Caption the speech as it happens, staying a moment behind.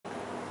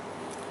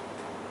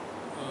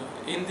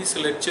In this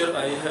lecture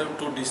I have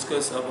to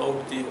discuss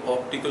about the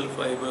optical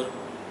fiber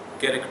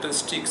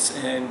characteristics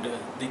and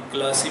the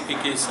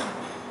classification.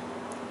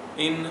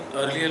 In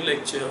earlier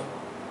lecture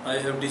I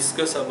have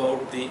discussed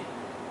about the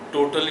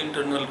total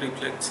internal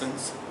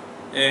reflections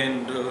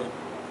and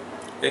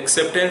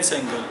acceptance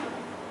angle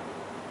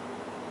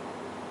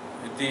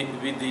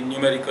with the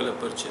numerical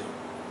aperture.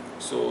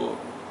 So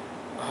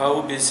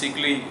how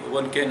basically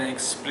one can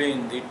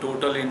explain the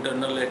total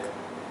internal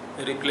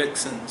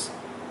reflections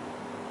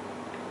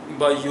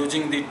by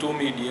using the two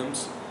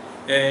mediums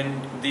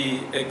and the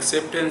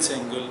acceptance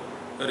angle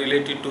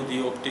related to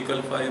the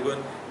optical fiber,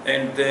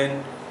 and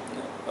then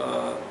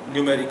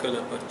numerical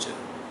aperture.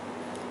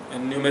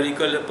 And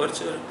numerical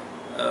aperture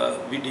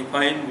we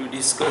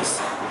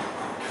discuss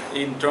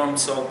in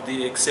terms of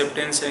the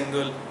acceptance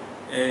angle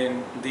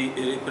and the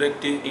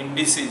refractive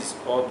indices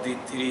of the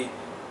three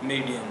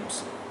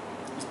mediums.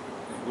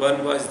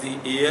 One was the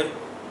air,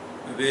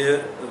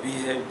 where we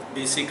have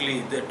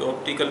basically that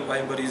optical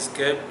fiber is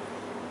kept.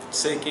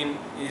 Second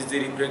is the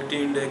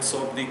refractive index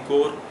of the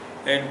core,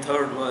 and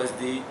third was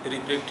the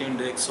refractive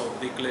index of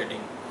the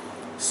cladding.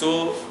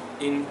 So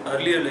in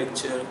earlier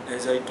lecture,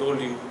 as I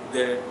told you,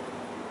 that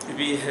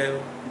we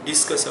have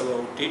discussed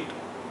about it,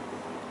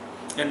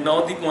 and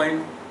now the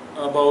point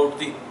about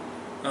the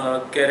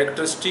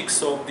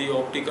characteristics of the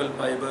optical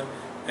fiber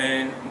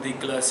and the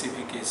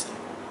classification.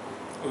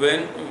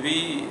 When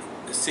we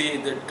say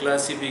that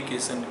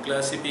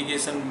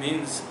classification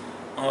means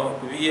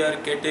we are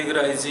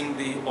categorizing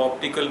the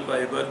optical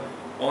fiber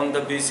on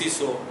the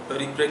basis of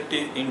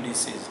refractive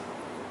indices.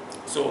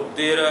 So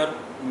there are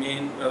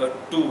main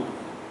two.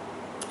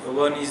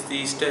 One is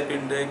the step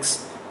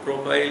index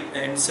profile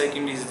and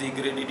second is the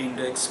graded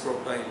index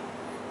profile.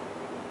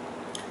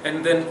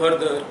 And then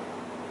further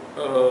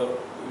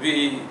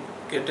we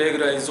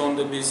categorize on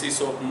the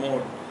basis of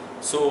mode.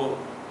 So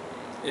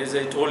as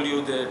I told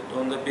you that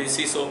on the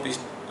basis of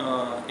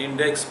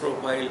index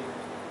profile,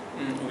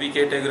 we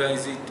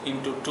categorize it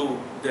into two,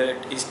 that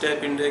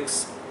step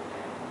index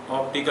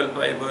optical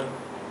fiber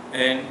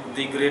and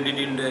the graded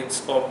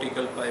index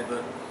optical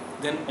fiber.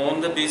 Then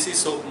on the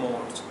basis of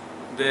modes,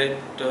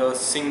 that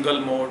single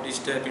mode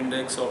step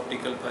index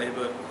optical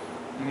fiber,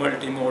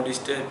 multi-mode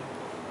step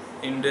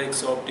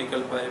index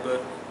optical fiber,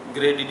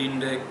 graded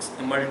index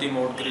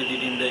multi-mode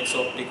graded index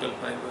optical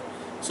fiber.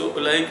 So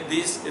like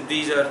this,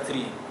 these are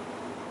three.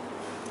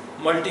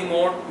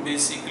 Multi-mode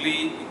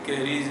basically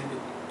carries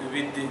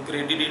with the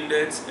graded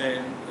index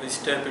and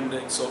step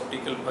index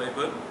optical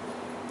fiber,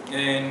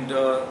 and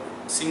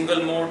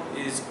single mode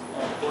is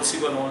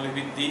possible only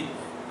with the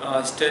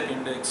step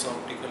index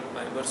optical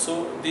fiber.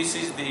 So this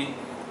is the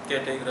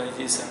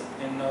categorization.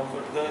 And now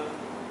further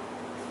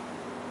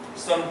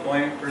some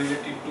point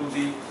related to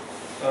the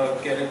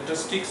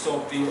characteristics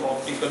of the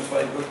optical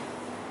fiber.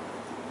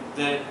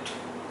 That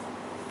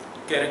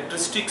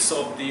characteristics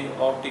of the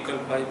optical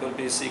fiber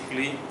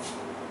basically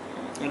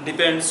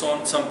depends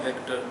on some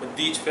factor, but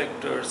these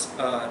factors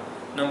are: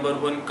 number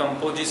one,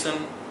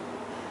 composition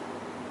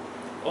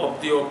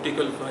of the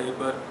optical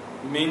fiber,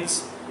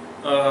 means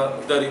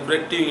the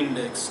refractive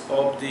index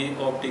of the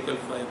optical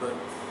fiber.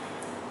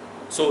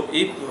 So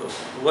if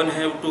one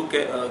have to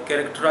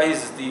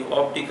characterize the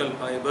optical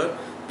fiber,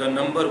 the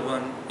number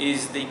one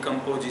is the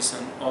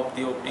composition of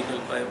the optical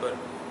fiber.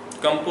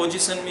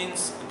 Composition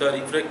means the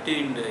refractive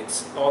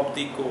index of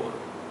the core.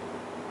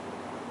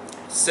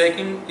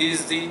 Second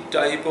is the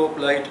type of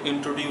light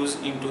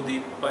introduced into the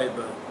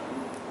fiber,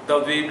 the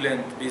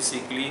wavelength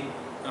basically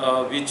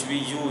which we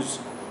use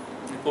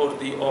for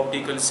the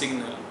optical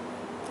signal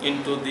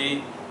into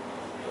the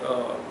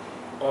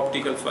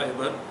optical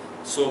fiber.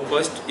 So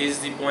first is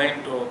the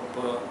point of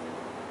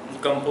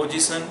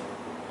composition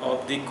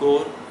of the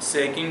core,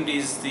 second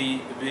is the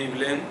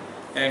wavelength,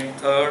 and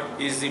third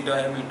is the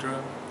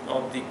diameter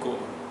of the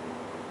core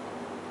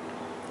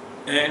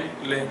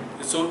and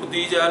length. So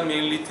these are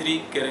mainly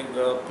three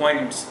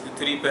points,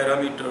 three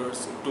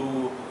parameters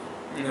to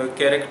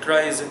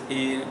characterize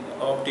an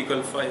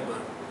optical fiber.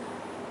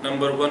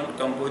 Number one,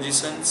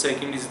 composition,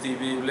 second is the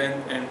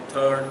wavelength, and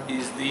third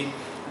is the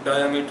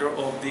diameter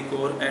of the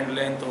core and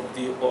length of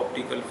the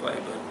optical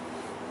fiber.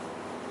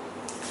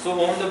 So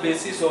on the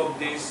basis of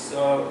this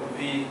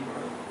we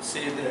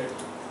say that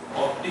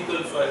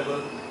optical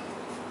fiber,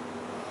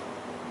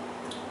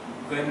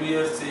 when we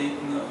are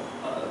saying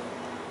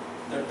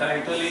the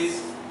title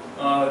is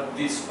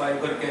this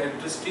fiber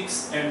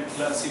characteristics and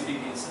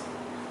classification.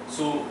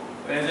 So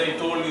as I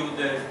told you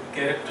that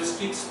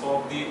characteristics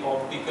of the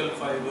optical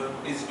fiber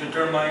is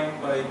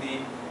determined by the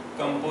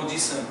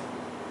composition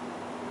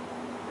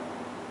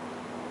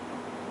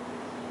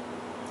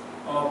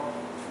of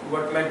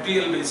what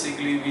material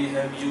basically we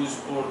have used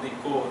for the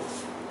core,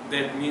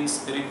 that means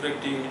the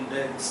refractive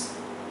index,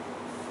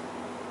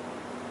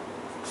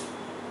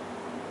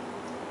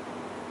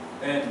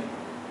 and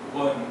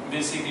one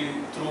basically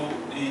through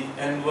the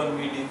N1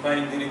 we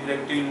define the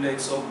refractive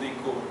index of the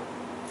core.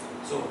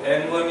 So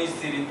N1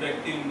 is the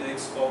refractive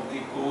index of the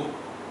core.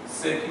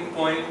 Second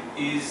point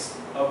is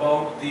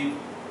about the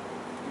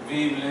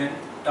wavelength,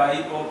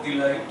 type of the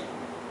light,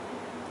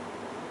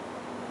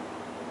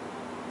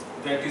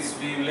 that is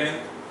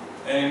wavelength,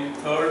 and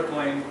third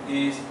point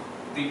is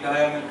the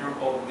diameter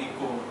of the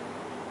core.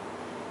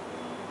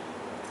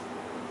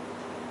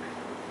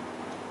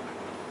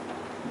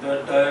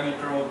 The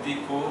diameter of the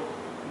core,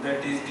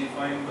 that is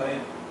defined by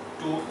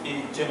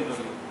 2a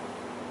generally,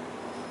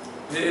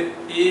 where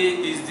a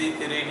is the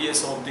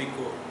radius of the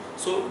core.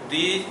 So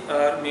these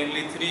are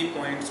mainly 3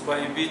 points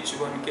by which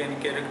one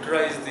can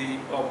characterize the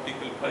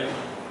optical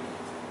fiber.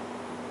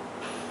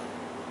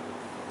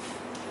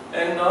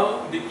 And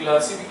now the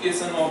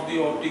classification of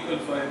the optical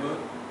fiber.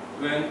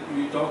 When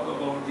we talk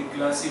about the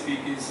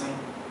classification,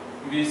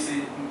 we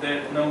see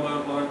that number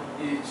 1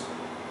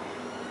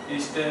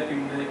 is step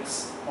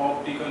index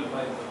optical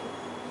fiber.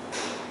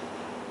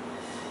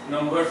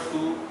 Number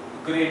 2,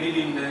 graded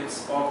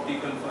index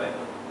optical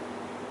fiber.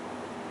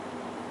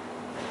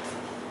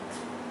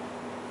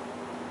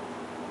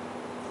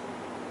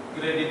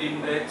 Graded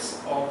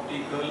index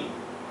optical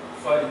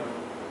fiber.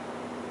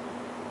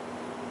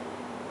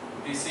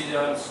 This is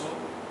also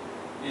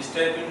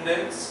step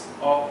index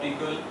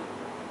optical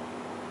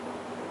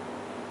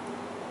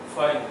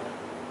fiber.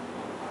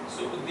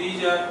 So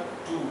these are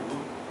two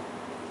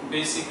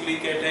basically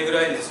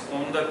categorized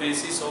on the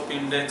basis of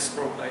index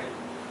profile.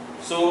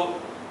 So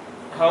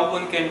how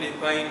one can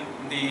define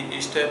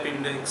the step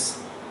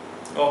index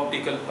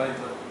optical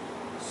fiber?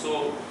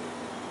 So,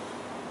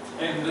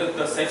 and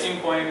the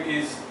second point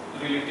is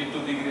related to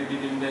the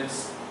graded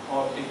index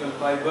optical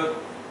fiber,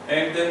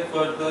 and then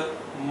further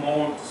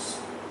modes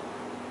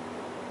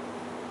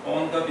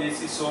on the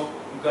basis of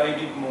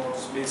guided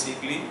modes,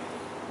 basically,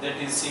 that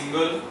is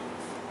single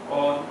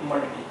or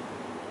multi.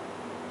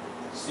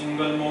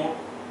 Single mode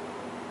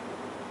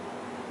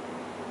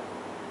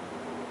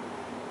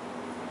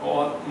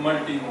or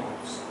multi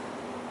modes.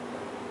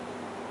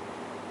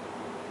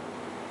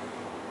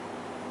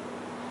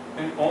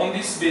 And on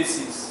this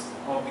basis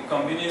of the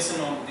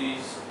combination of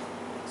these,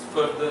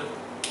 further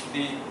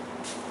the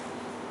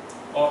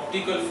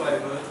optical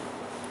fiber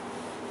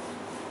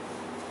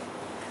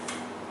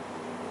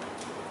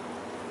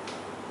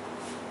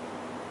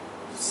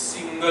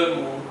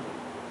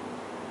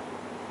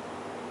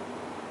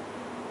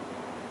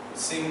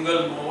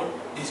single mode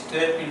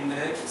step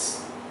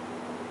index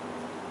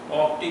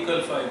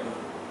optical fiber.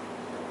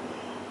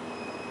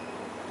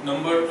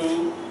 Number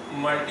 2,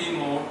 multi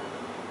mode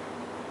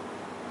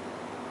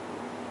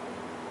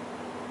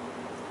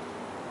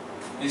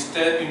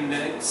step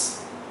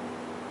index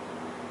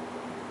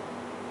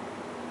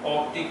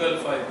optical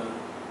fiber.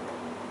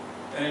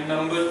 And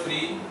number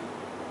 3,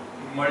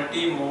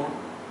 multi mode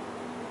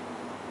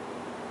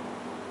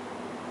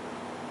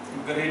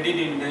graded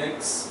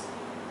index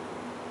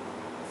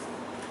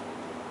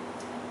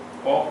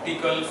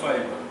optical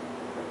fiber.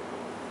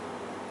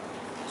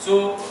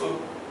 So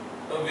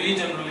we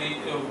generally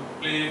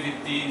play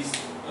with these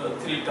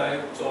 3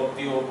 types of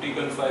the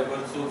optical fiber.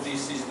 So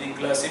this is the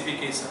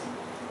classification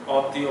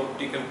of the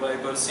optical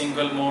fiber: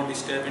 single mode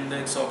step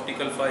index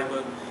optical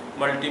fiber,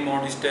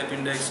 multi-mode step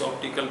index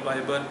optical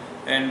fiber,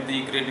 and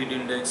the graded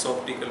index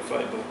optical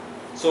fiber.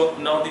 So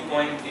now the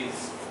point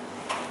is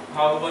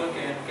how one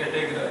can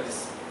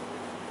categorize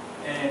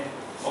and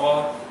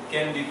or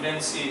can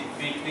differentiate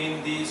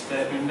between the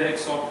step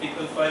index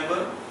optical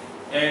fiber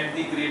and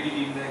the graded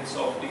index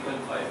optical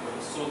fiber.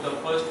 So the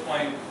first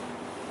point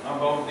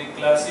about the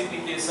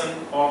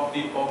classification of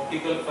the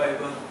optical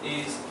fiber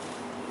is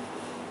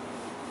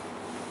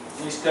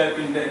step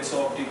index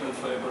optical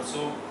fiber.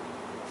 So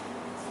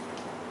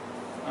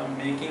I am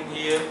making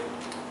here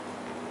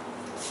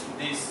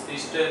this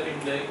step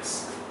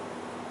index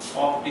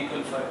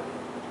optical fiber.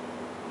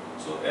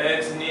 So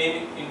as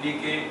name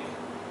indicate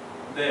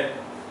that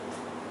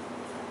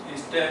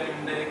step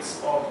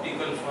index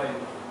optical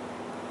fiber,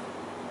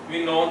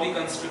 we know the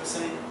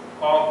construction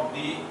of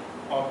the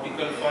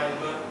optical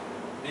fiber.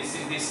 This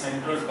is the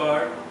central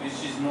part,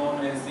 which is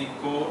known as the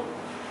core.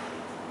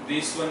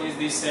 This one is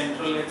the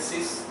central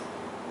axis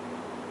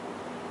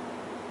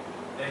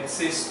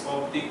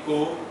of the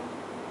core.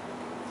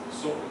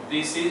 So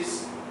this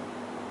is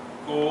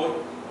core.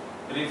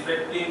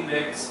 Refractive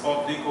index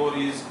of the core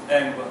is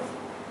M1,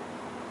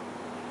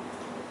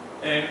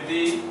 and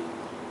the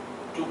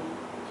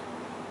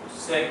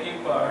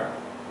second part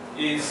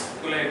is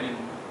cladding.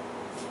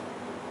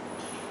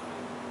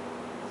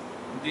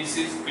 This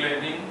is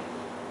cladding,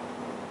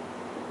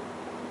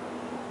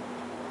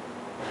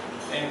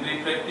 and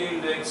refractive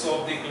index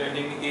of the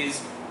cladding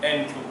is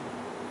N2.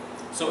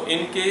 So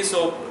in case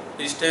of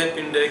step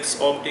index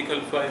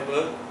optical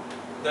fiber,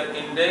 the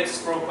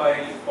index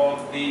profile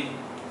of the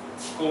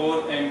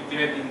core and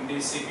cladding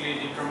basically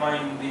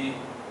determine the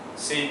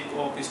shape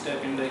of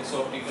step index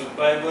optical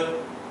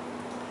fiber.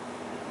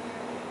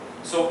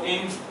 So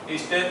in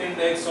step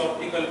index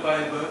optical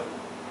fiber,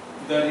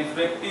 the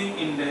refractive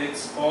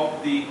index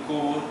of the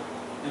core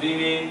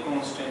remain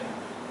constant.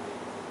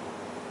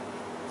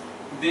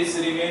 This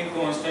remain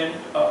constant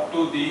up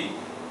to the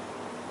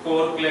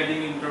core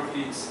cladding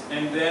interface,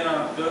 and then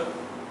after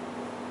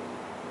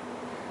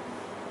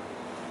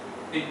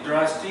it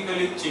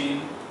drastically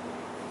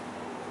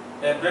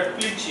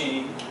abruptly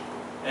change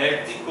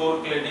at the core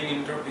cladding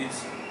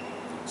interface.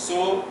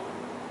 So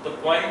the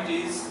point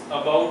is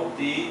about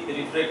the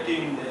refractive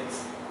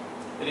index.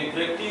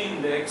 Refractive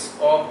index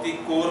of the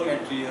core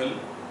material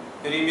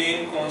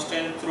remain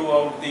constant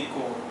throughout the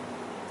core.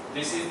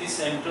 This is the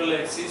central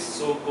axis,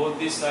 so both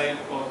the side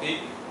of it,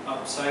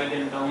 upside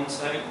and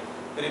downside,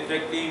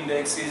 refractive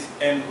index is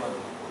n1.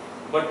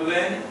 But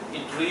when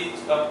it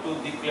reaches up to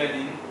the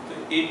cladding,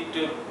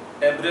 it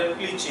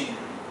abruptly change.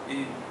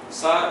 A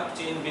sharp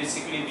change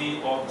basically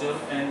we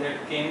observe, and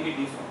that can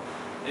be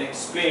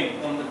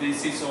explained on the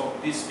basis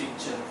of this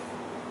picture.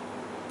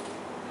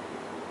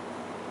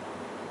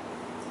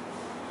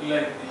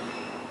 Like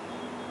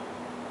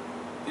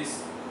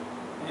this,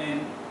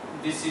 and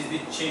this is the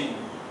change.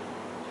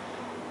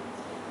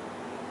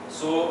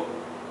 So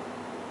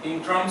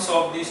in terms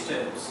of these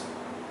steps,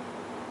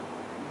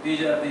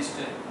 these are the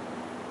steps.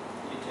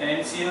 It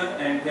ends here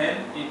and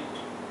then it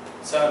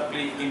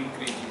sharply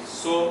increases.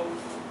 So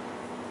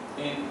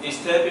in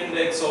step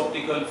index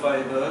optical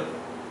fiber,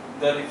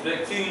 the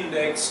refractive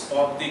index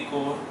of the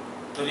core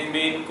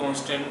remain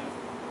constant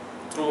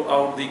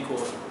throughout the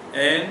core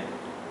and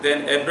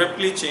then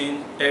abruptly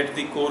change at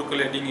the core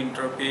cladding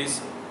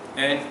interface,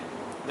 and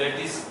that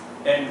is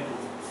N2.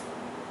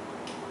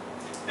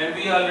 And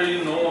we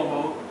already know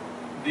about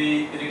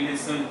the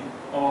relation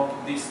of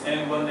this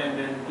N1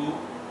 and N2.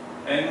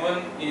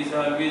 N1 is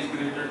always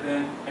greater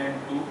than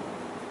N2.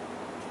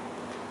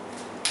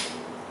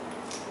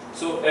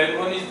 So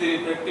N1 is the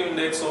refractive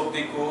index of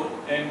the core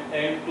and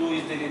N2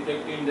 is the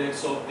refractive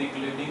index of the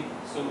cladding.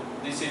 So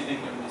this is the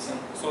condition.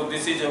 So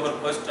this is our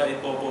first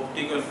type of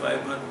optical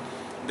fiber,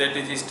 that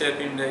is step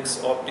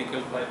index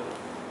optical fiber.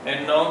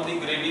 And now the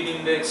graded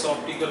index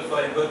optical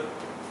fiber.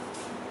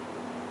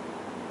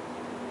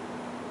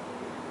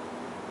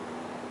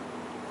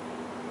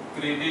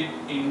 Graded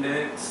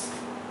index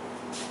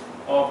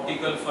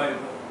optical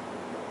fiber.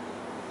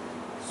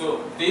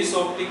 So this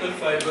optical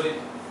fiber is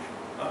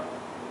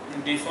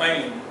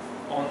defined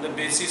on the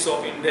basis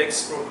of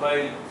index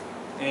profile,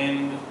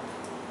 and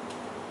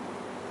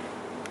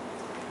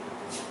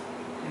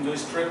the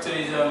structure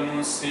is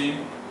almost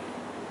same.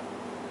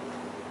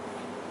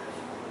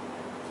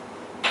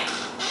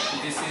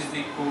 This is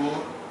the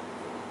core,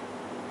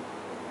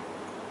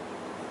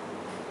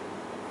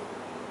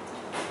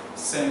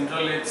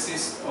 central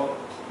axis of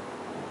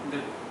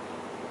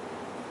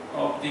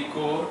the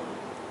core.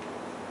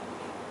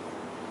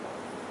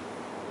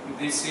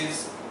 This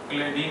is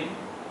cladding.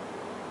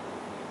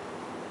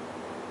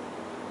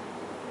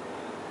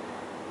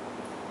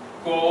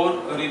 Core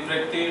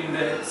refractive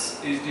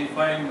index is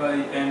defined by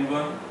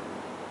N1,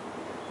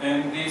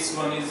 and this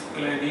one is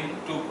cladding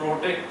to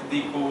protect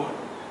the core,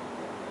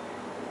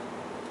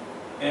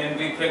 and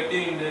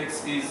refractive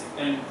index is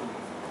N2.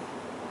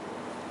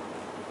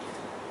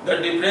 The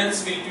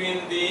difference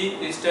between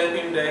the step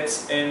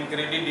index and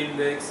graded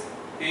index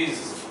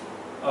is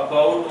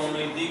about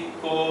only the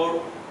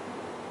core.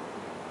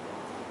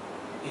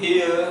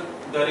 Here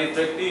the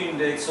refractive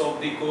index of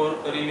the core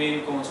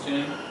remain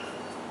constant,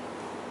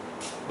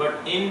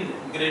 but in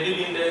graded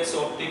index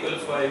optical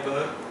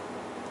fiber,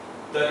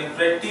 the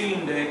refractive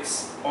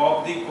index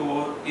of the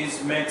core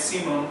is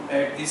maximum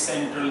at the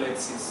central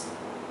axis,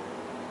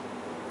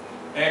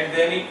 and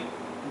then it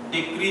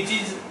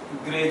decreases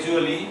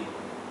gradually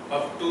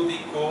up to the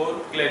core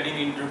cladding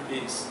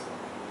interface.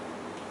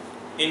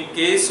 In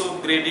case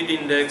of graded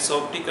index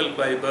optical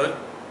fiber,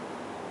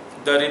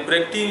 the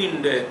refractive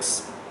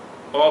index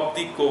of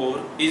the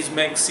core is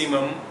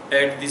maximum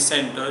at the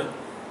center,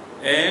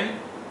 and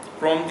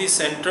from the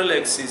central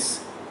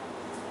axis,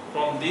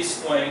 from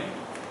this point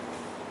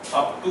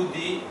up to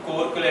the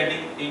core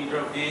cladding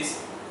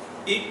interface,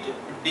 it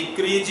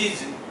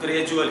decreases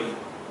gradually,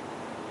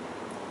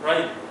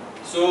 right?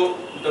 So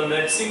the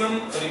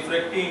maximum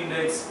refractive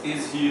index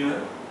is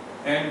here,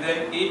 and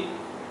then it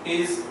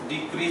is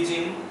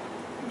decreasing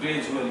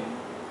gradually,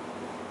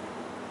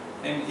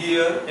 and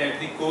here at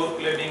the core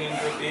cladding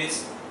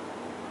interface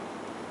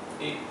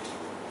it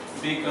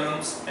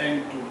becomes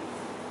N2.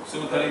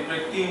 So the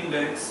refractive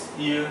index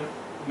here,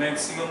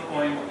 maximum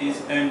point is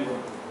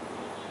N1.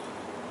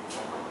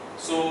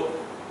 So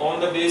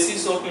on the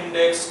basis of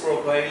index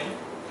profile,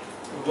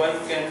 one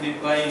can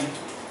define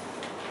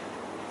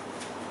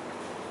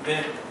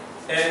that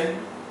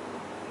N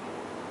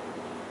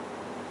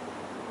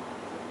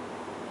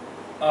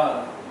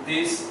R,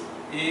 this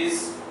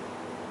is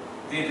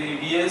the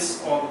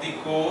radius of the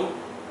core,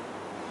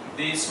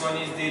 this one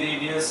is the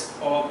radius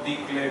of the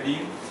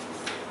cladding,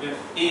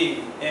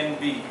 A and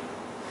B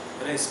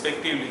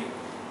respectively.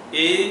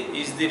 A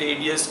is the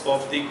radius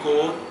of the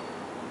core,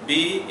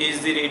 B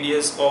is the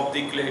radius of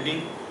the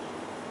cladding.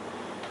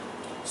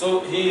 So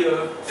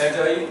here, as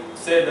I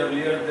said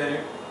earlier,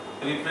 that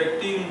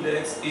refractive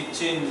index is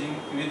changing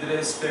with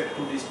respect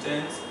to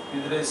distance,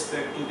 with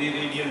respect to the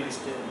radial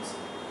distance.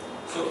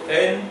 So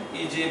N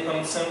is a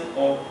function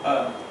of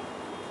R,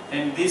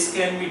 and this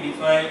can be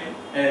defined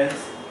as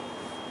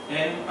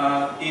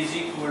NR is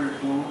equal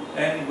to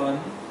N1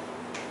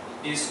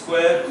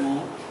 square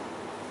root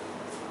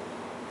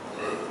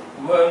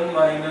 1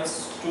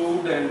 minus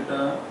 2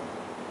 delta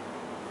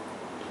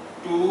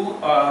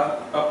 2r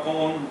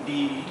upon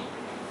d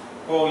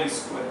whole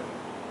square.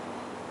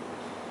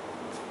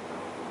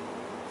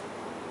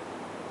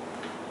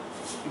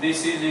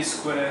 This is a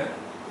square.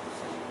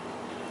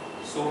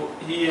 So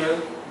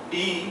here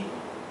d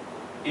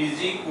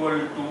is equal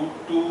to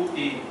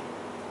 2a.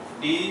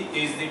 D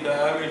is the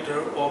diameter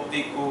of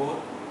the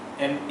core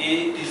and a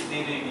is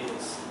the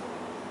radius.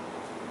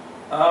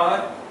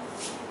 R,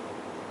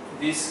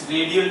 this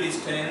radial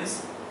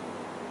distance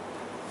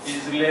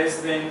is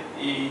less than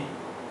a.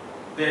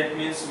 That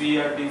means we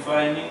are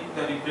defining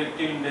the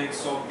refractive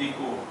index of the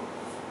core.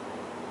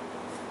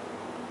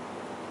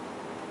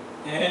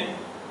 And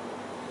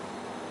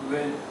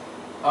when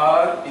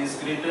R is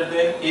greater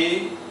than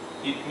A,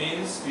 it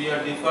means we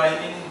are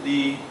defining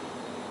the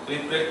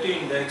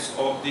refractive index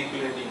of the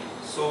cladding.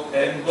 So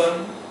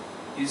N1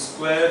 is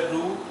square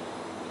root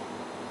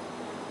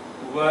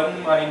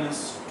 1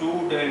 minus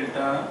 2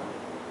 delta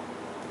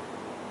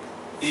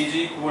is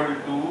equal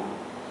to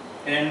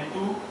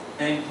N2,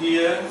 and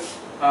here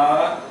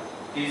R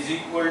is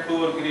equal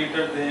to or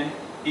greater than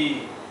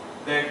E.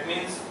 That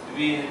means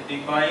we have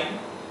defined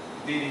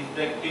the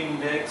refractive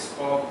index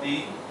of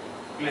the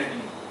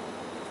cladding.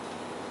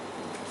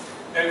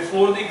 And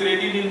for the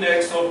graded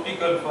index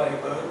optical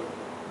fiber,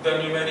 the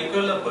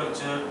numerical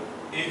aperture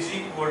is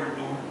equal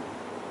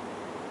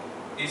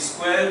to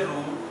square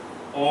root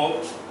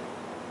of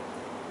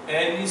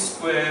n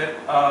square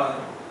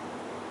r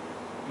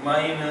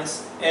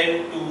minus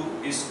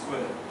n2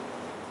 square,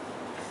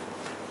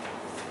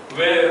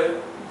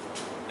 where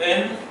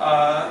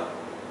nr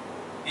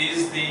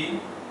is the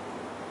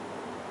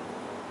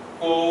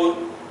core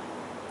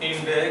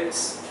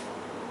index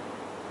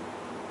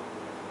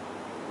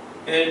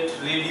at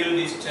radial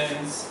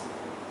distance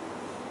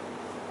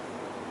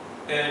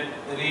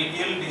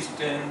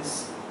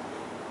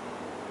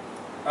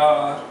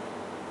r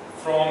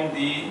from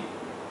the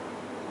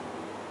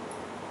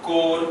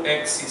core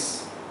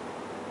axis.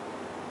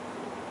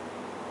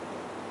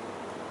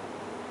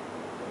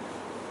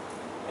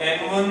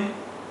 N1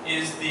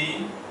 is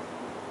the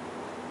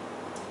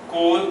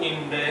core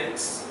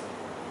index,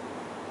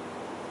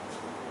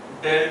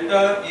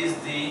 delta is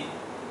the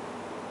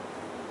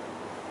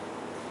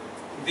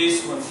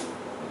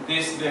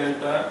this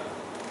delta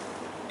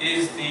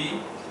is the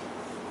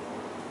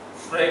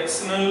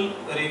fractional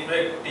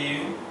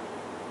refractive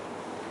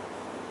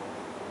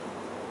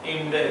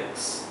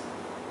index.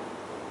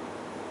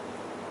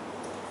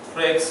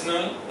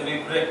 Fractional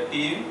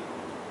refractive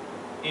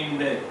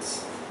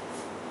index.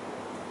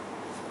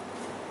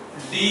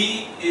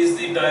 D is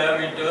the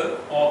diameter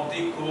of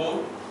the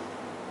core.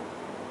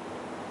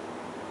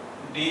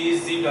 D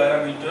is the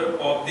diameter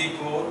of the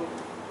core,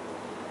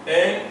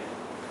 and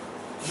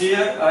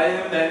here I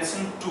have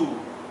mentioned 2.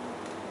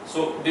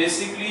 So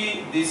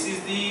basically this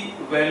is the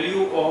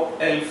value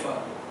of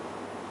alpha.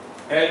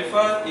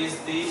 Alpha is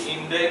the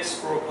index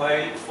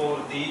profile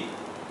for the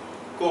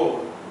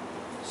core.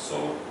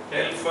 So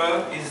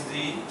alpha is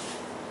the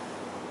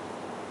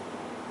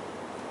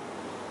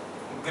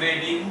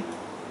grading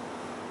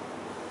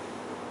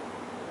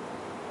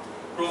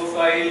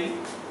profile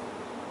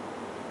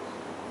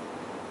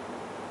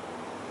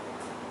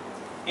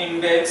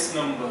index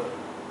number.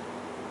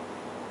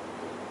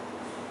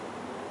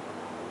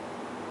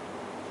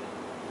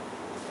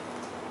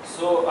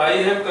 So I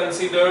have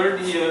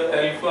considered here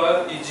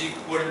alpha is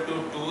equal to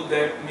 2,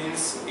 that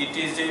means it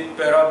is a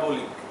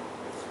parabolic.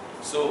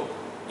 So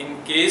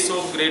in case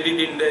of graded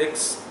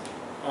index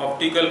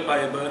optical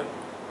fiber,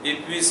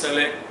 if we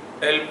select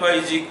alpha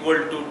is equal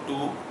to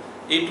 2,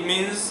 it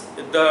means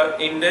the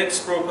index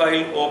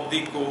profile of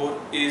the core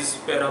is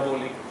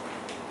parabolic.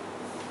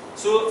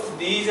 So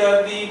these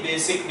are the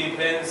basic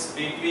difference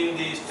between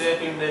the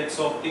step index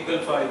optical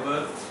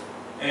fiber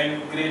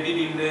and graded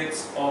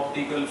index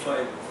optical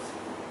fiber.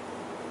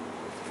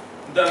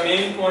 The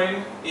main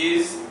point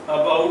is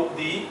about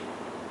the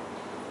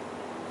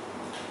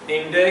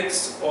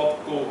index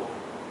of core.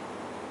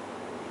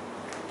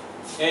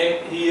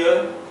 And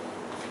here,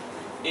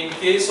 in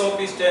case of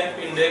step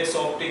index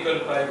optical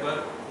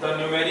fiber, the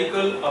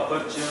numerical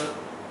aperture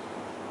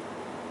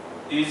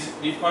is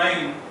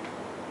defined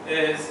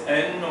as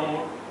n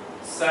naught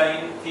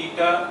sin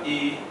theta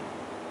a,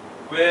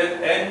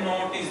 where n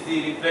naught is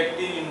the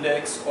refractive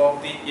index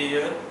of the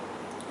air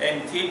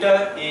and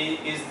theta a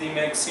is the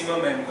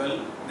maximum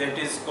angle, that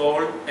is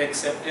called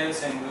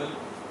acceptance angle,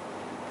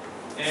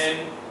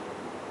 and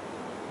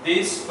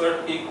this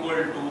part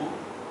equal to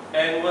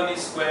n1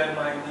 square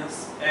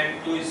minus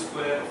n2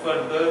 square.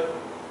 Further,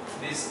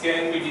 this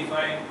can be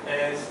defined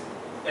as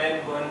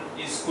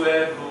n1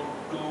 square root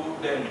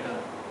 2 delta.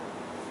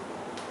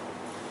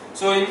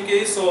 So in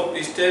case of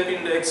step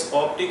index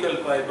optical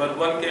fiber,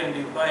 one can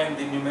define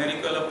the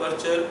numerical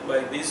aperture by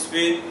this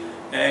way,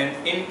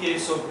 and in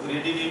case of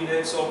graded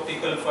index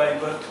optical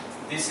fiber,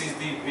 this is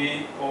the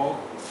way of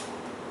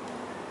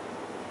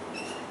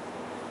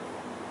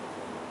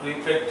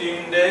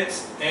refractive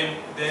index and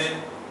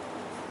then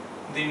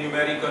the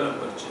numerical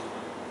aperture.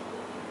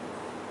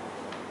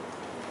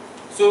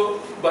 So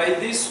by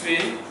this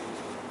way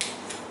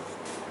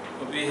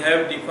we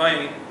have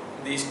defined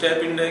the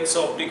step index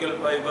optical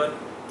fiber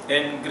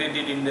and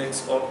graded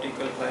index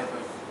optical fiber.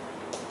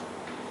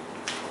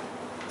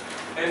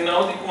 And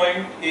now the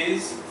point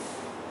is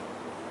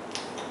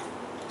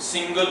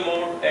single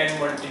mode and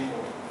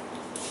multi-mode.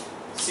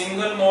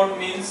 Single mode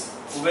means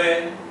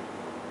when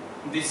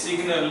the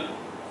signal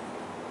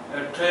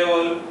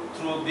travel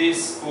through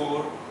this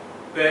core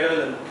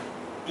parallel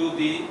to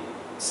the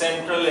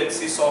central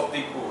axis of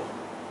the core.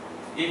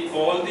 If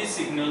all the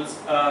signals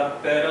are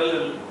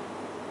parallel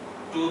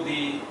to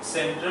the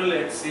central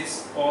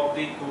axis of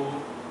the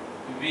core,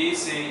 we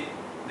say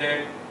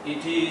that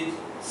it is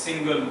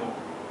single mode.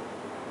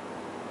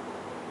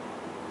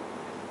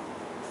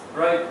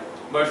 Right?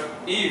 But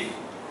if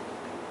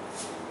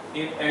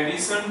in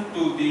addition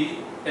to the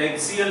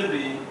axial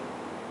ray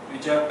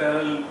which are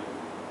parallel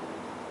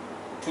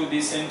to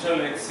the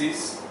central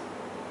axis,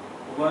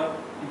 one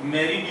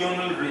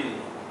meridional ray,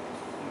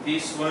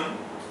 this one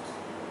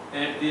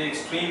at the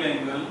extreme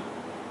angle,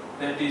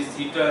 that is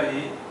theta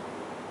A,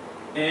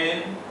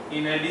 and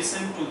in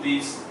addition to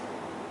this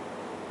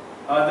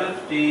other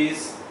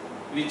rays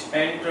which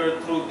enter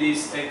through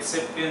this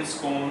acceptance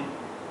cone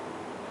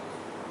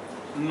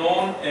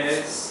known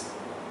as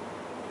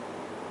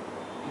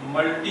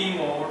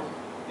multi-mode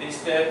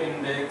step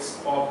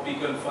index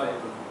optical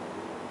fiber.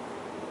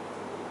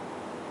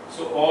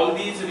 So all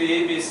these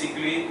rays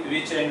basically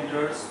which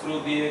enters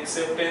through the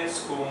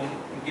acceptance cone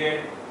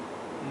get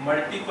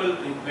multiple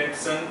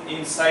reflection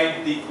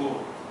inside the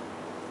core.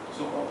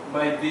 So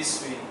by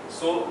this way,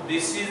 so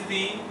this is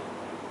the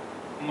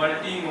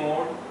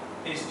multi-mode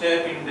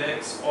step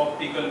index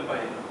optical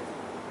fiber.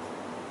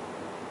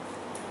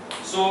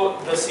 So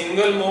the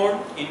single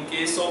mode, in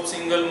case of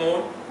single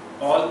mode,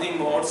 all the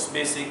modes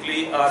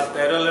basically are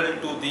parallel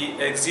to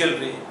the axial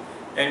ray,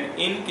 and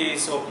in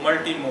case of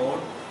multi-mode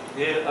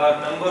there are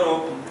number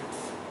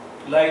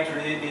of light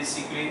ray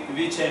basically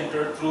which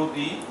enter through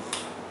the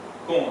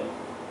cone.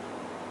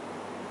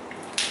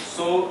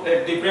 So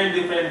at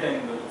different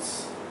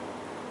angles.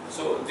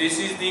 So this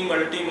is the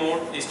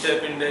multi-mode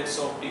step index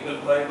optical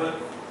fiber,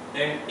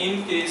 and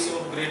in case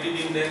of graded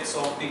index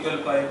optical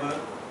fiber,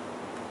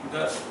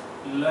 the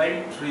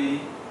light ray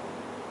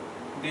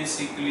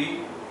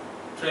basically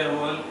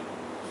travel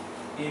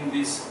in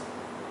this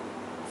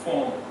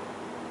form.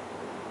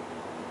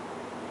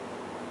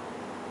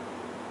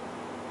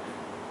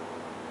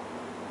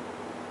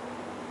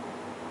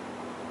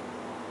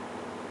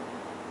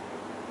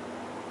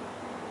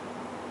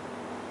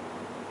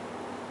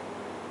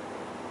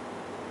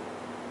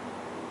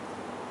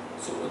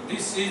 So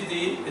this is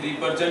the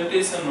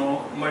representation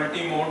of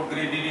multi-mode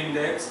graded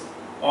index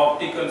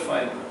optical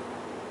fiber.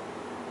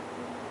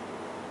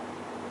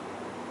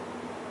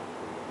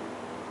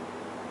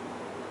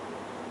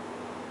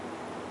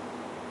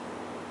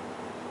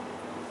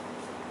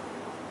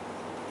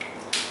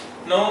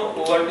 Now,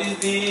 what is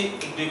the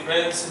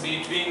difference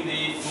between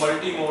the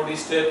multi-mode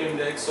step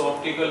index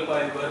optical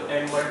fiber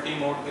and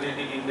multi-mode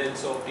graded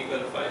index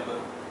optical fiber?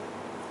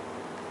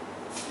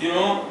 You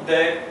know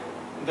that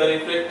the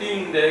refractive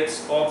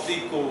index of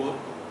the core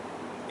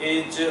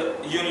is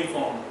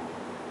uniform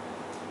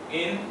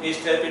in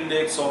step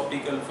index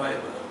optical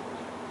fiber.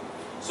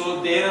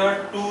 So there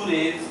are two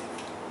rays,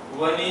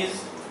 one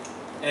is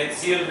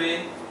axial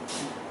ray,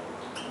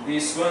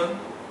 this one,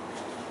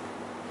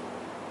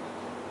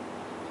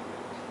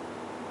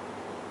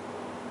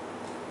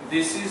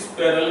 this is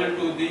parallel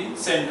to the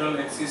central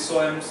axis, so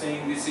I am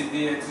saying this is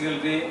the axial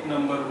ray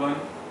number 1,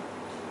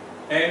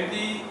 and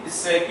the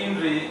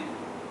second ray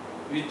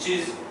which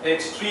is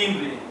extreme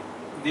ray,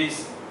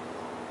 this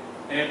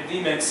at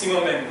the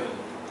maximum angle,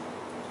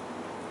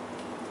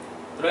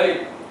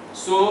 right?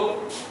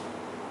 So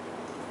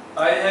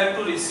I have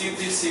to receive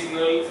this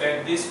signal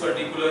at this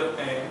particular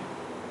end.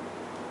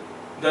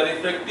 The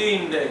refractive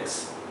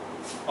index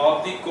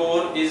of the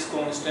core is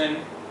constant,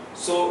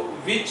 so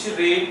which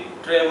ray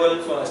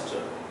travel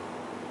faster,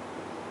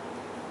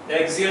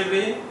 axial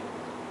ray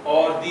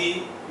or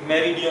the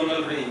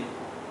meridional ray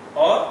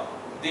or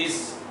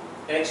this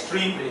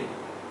extreme ray?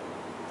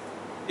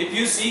 If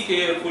you see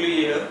carefully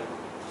here,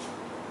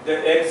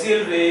 the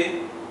axial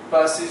ray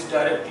passes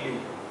directly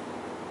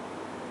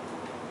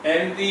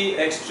and the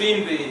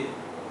extreme ray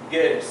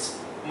gets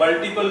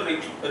multiple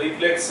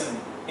reflection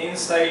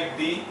inside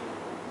the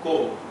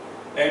core,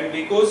 and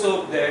because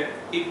of that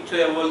it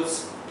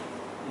travels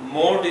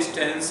more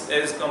distance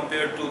as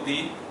compared to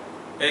the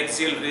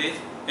axial ray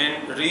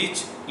and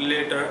reach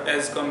later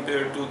as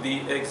compared to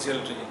the axial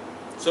ray.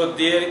 So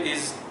there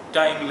is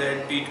time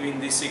lag between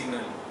the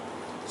signal.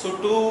 So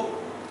to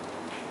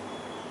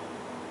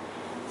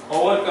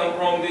overcome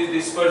from this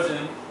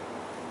dispersion,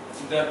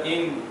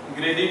 in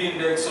graded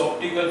index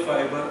optical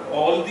fiber,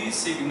 all these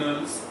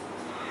signals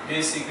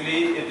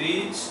basically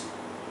reach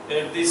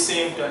at the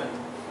same time.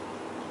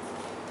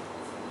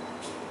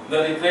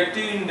 The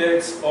refractive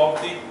index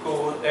of the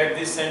core at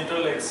the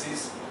central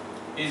axis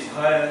is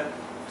higher,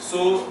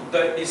 so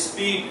the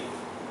speed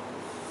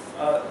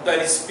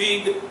the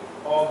speed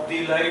of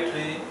the light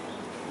ray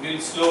will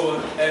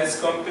slower as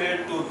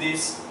compared to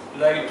this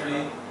light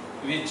ray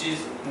which is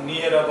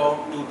near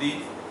about to the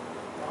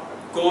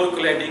core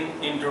cladding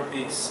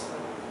interface.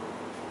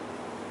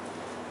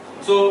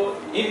 So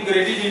in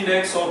graded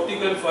index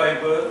optical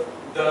fiber,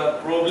 the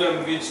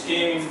problem which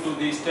came into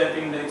the step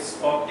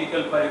index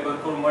optical fiber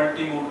for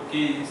multimode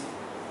case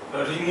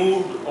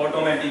removed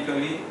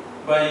automatically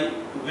by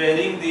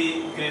varying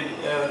the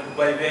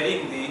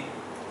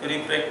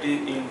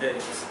refractive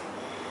index.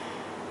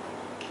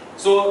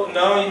 So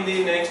now in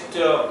the next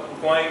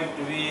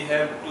point we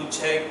have to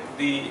check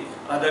the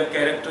other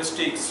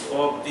characteristics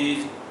of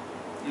the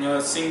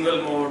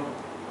single mode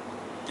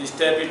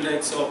step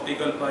index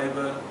optical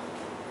fiber,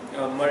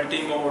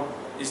 multi-mode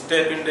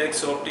step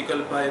index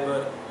optical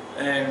fiber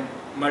and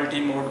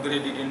multi-mode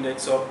graded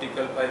index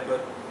optical fiber.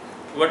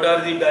 What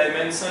are the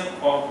dimensions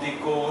of the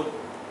core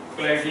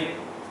cladding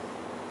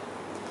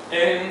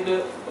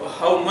and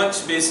how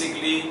much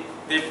basically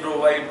they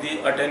provide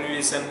the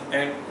attenuation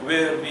and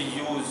where we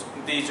use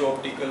these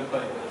optical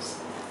fibers.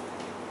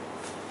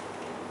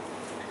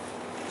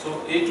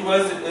 So it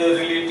was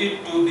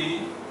related to the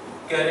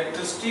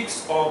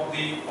characteristics of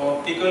the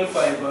optical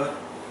fiber.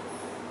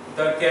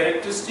 The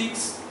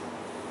characteristics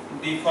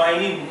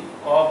defining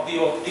of the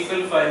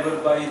optical fiber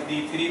by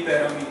the three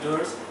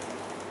parameters.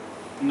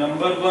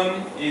 Number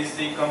one is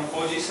the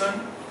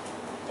composition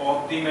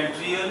of the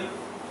material,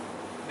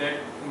 that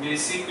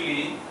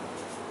basically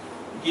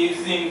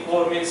gives the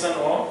information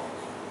of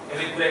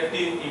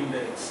refractive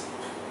index.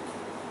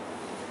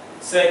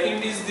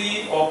 Second is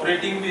the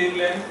operating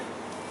wavelength,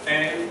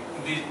 and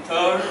the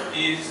third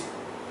is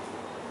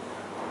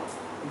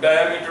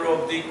diameter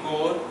of the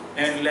core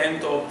and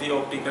length of the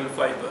optical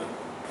fiber.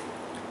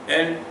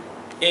 And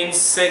in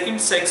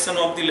second section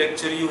of the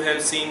lecture you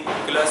have seen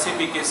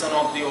classification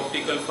of the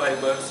optical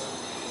fibers.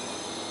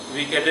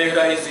 We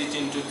categorize it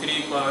into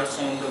three parts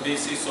on the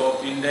basis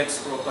of index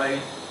profile.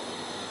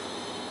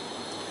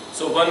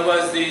 So one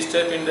was the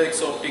step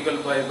index optical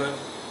fiber,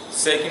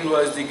 second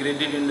was the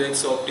graded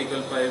index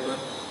optical fiber.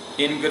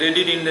 In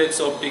graded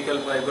index optical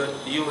fiber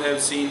you have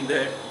seen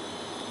that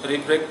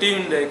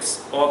refractive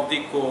index of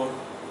the core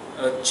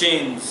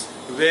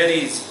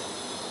varies,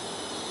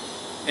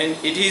 and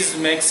it is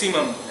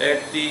maximum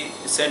at the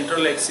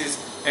central axis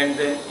and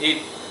then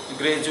it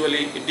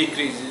gradually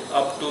decreases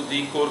up to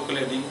the core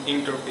cladding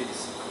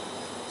interface.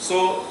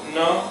 So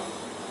now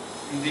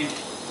the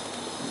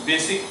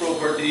basic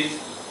properties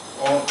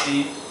of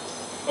the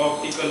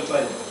optical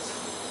fibers.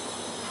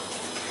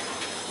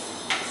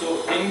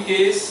 So in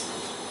case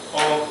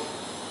of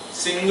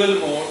single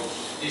mode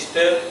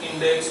step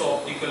index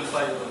optical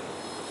fiber,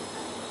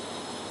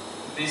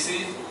 this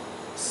is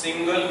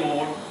single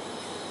mode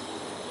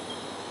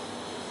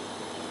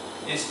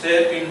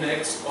step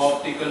index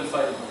optical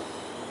fiber.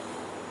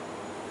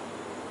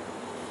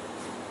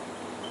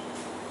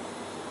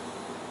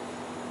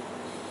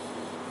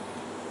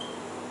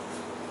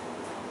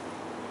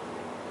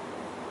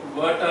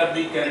 What are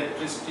the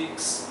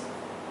characteristics?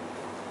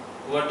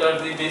 What are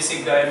the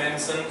basic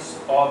dimensions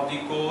of the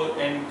core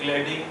and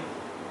cladding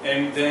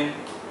and then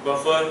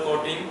buffer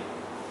coating?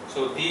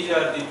 So these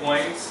are the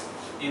points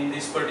in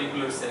this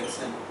particular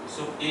section.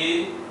 So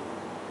in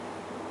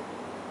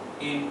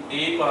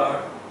A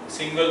part,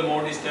 single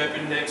mode step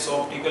index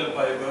optical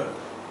fiber,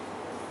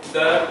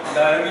 the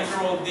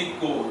diameter of the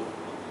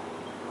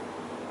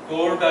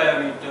core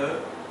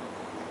diameter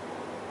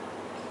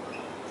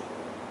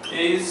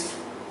is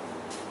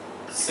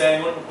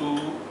 7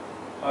 to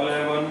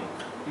 11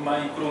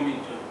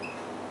 micrometer.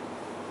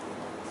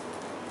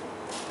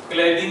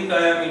 Cladding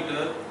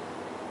diameter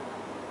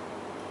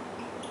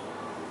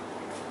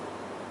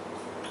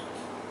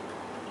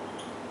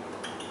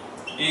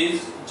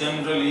is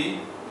generally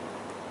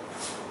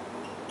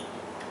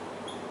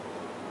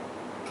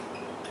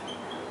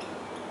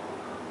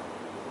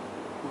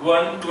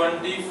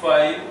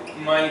 125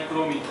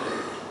 micrometer.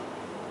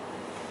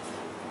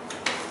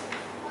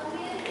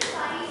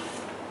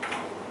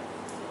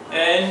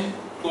 And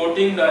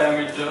coating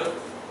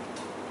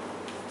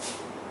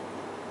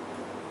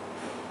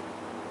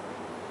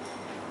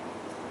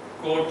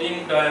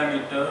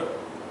diameter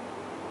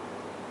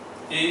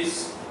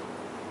is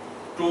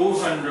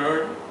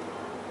 200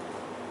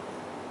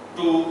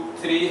 to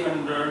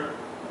 300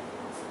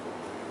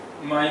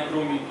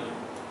 micrometer.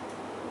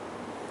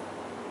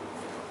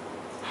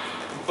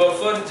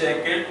 Buffer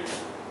jacket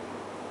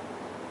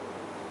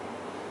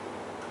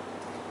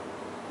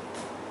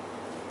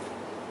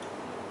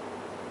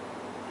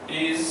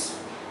is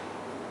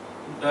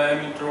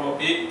diameter of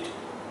it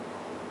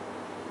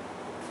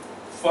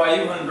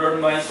 500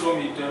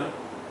 micrometer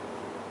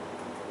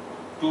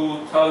to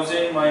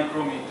 1000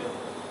 micrometer.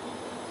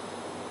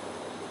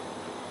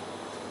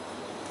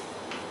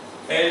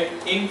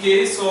 And in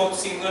case of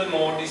single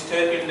mode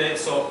step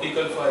index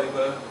optical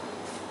fiber,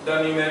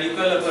 the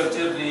numerical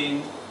aperture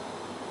range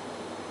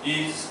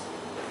is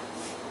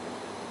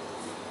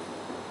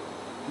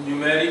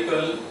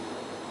numerical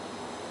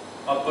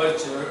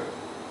aperture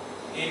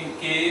in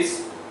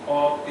case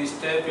of the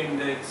step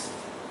index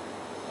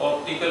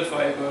optical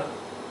fiber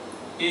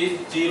is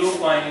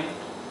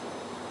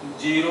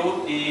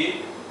 0.08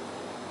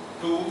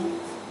 to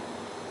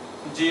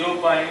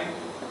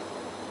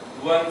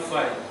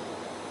 0.15.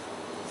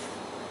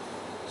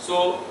 So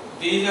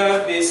these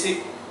are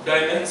basic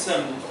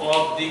dimensions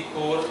of the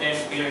core and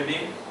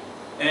cladding,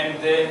 and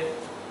then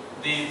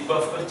the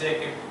buffer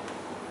jacket.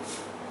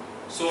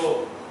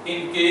 So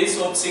in case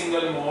of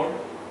single mode,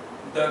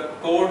 the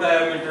core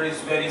diameter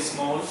is very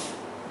small,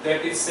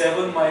 that is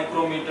 7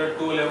 micrometer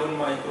to 11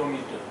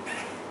 micrometer.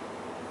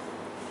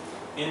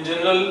 In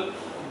general,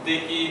 they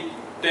keep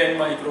 10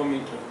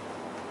 micrometer,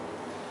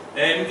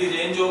 and the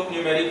range of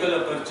numerical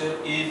aperture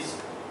is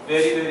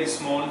very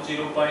small,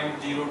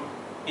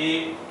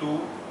 0.08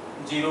 to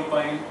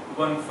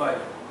 0.15.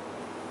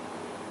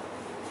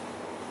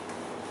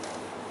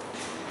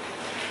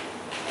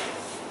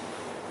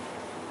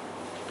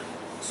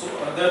 So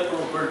other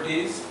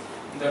properties,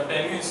 the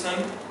attenuation.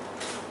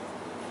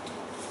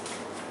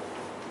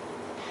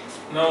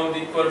 Now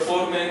the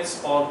performance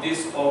of this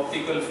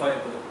optical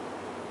fiber.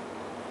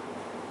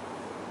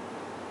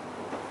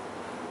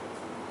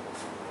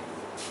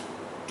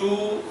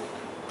 Two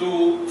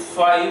to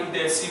 5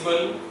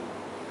 decibel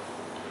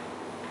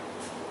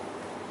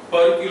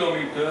per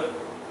kilometer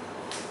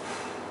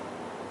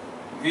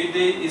with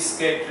a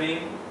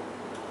scattering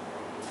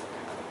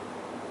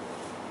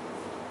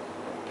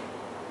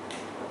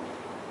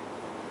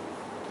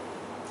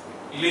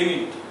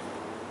limit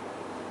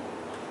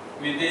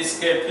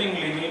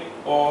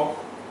of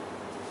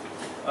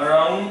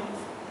around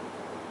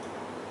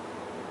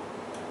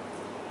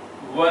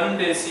 1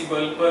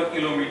 decibel per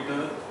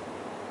kilometer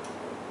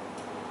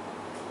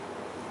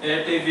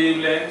at a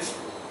wavelength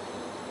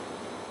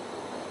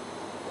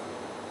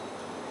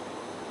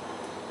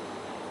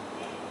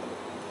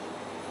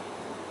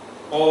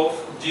of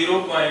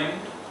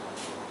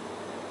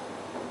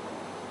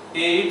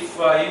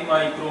 0.85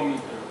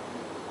 micrometer.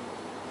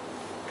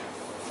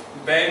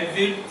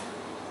 Bandwidth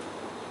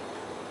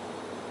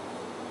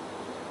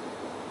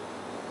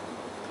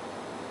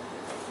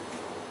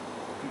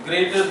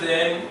greater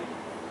than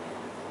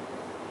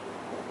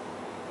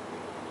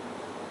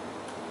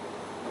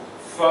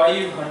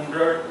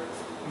 500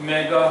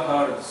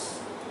 megahertz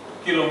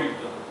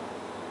kilometer,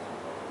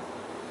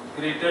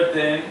 greater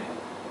than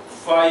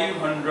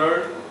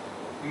 500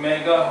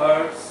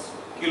 megahertz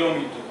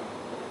kilometer.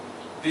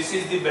 This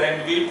is the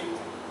bandwidth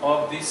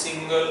of the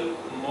single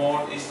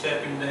mode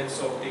step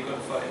index optical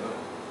fiber.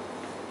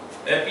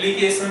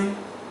 Application: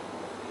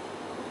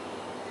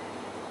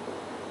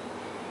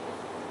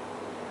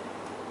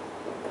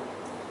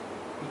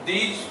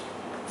 these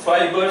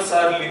fibers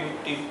are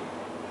limited,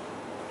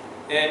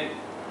 and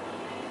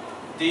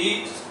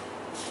these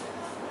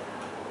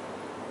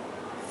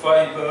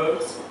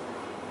fibers,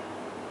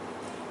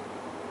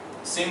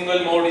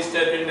 single mode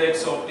step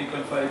index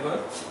optical fiber,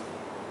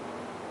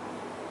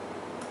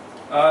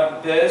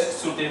 are best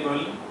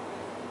suitable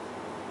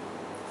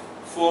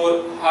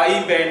for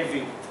high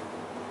bandwidth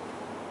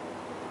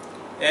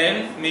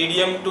and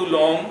medium to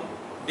long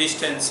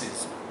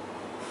distances.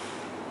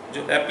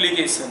 जो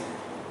application है,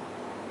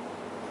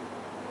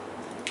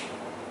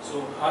 so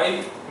high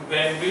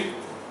bandwidth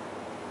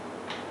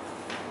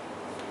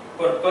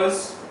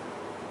purpose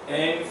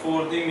and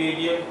for the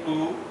medium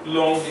to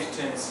long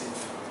distances,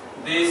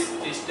 this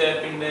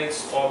step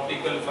index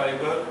optical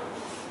fiber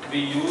we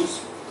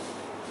use.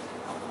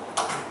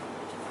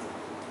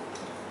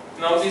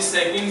 Now the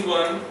second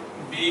one,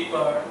 B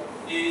part,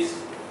 is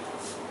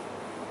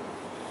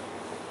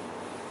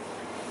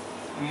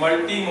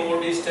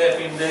multi-mode step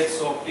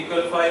index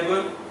optical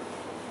fiber,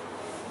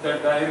 the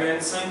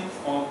dimension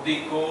of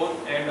the core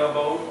and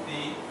about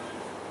the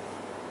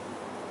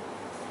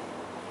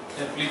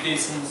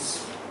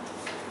applications.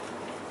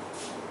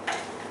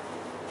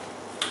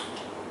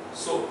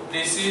 So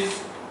this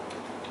is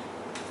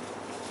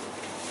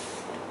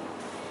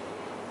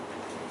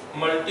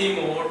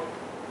multi-mode.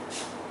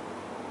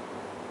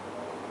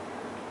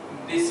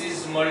 This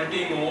is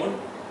multi-mode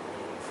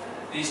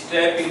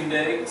step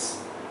index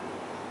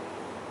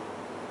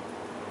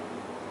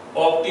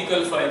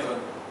optical fiber.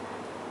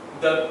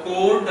 The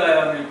core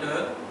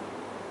diameter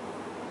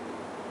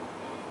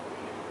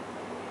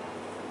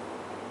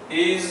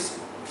is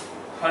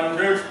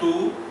 100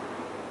 to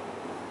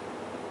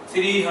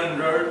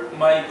 300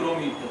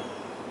 micrometer.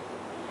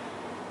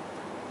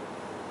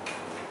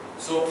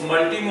 So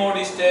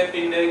multi-mode step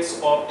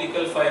index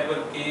optical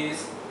fiber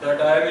case, the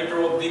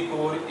diameter of the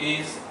core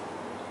is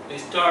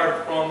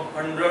start from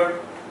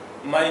 100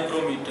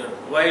 micrometer,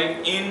 while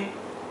in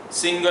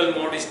single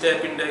mode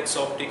step index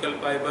optical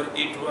fiber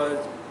it was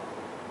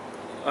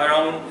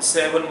around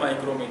 7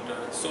 micrometer.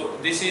 So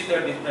this is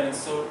the difference.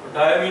 So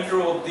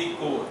diameter of the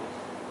core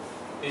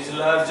is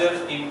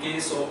larger in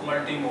case of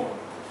multi-mode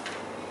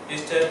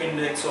step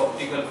index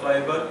optical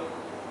fiber.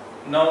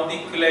 Now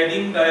the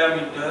cladding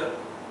diameter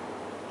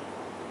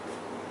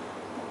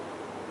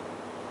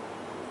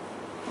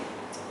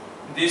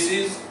this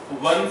is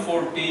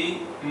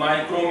 140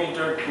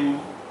 micrometer to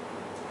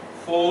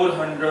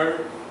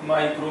 400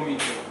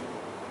 micrometer.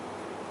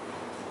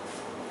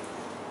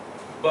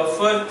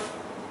 Buffer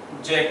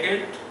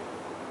jacket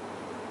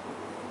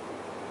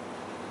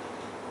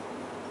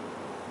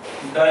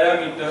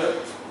diameter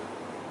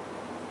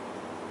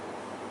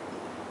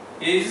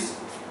is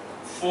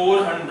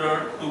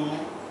 400 to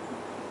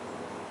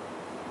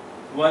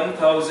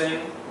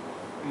 1000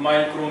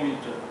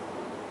 micrometer.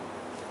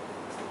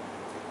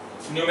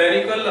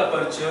 Numerical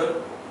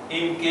aperture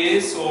in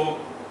case of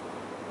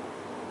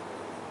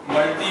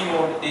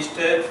multi-mode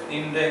step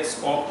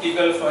index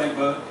optical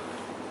fiber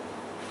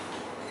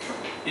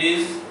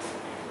is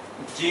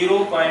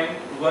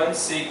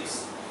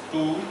 0.16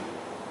 to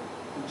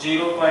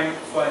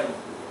 0.5.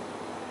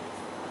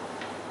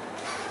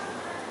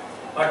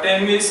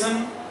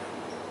 Attenuation,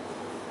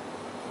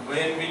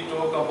 when we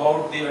talk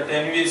about the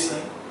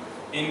attenuation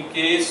in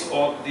case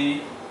of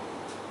the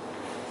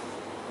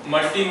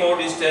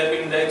multi-mode step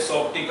index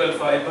optical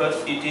fiber,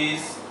 it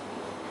is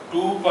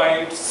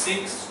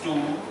 2.6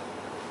 to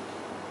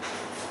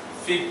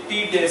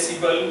 50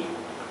 decibel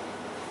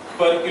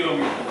per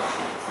kilometer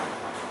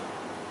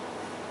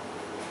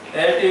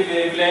at a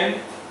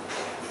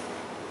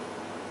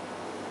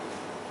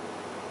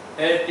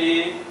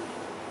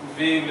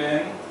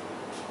wavelength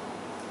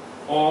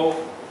of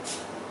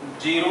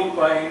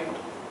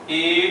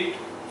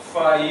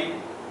 0.85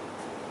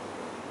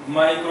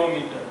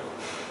 micrometer,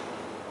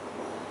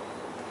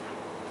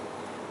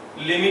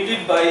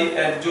 limited by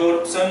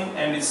absorption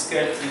and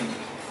scattering.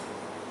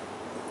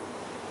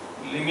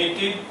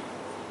 Limited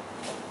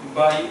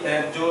by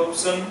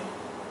absorption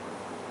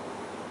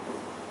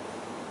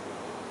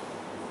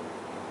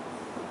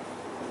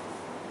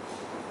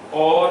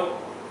or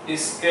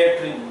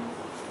scattering.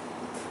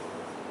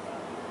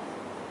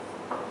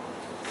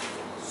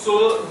 So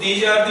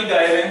these are the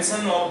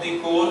dimension of the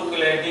core,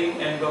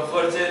 cladding and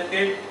buffer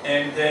jacket,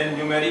 and then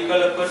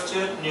numerical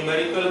aperture.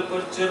 Numerical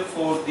aperture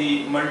for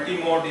the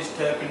multi-mode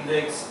step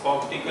index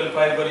optical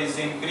fiber is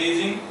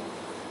increasing.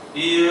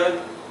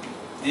 Here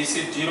this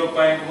is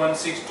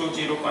 0.16 to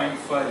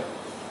 0.5.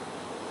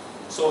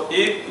 So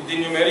if the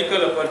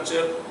numerical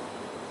aperture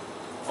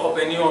of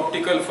any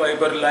optical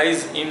fiber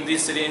lies in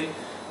this range,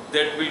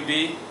 that will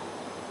be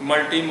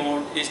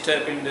multi-mode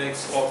step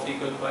index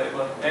optical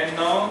fiber. And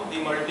now the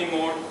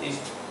multi-mode is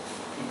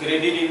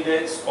graded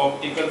index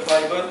optical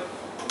fiber.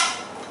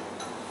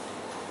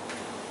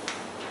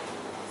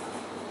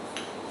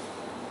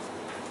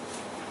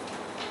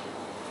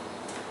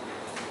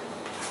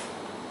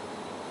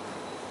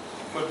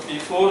 But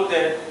before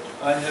that,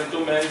 I have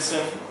to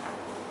mention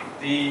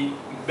the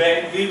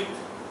bandwidth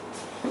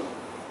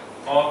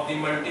of the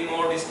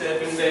multi-mode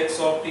step index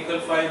optical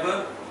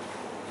fiber.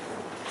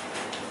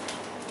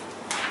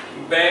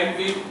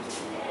 Bandwidth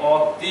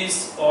of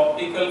this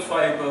optical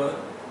fiber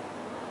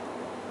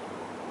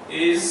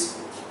is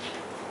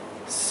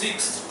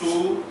 6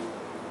 to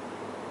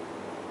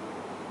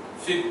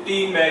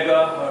 50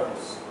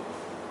 megahertz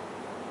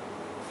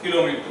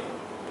kilometer.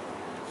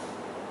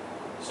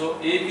 So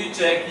if you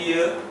check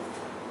here,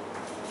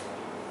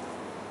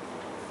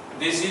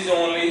 this is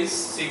only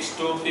 6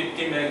 to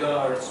 50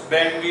 megahertz.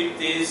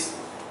 Bandwidth is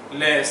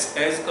less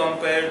as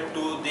compared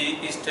to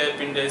the step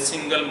index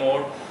single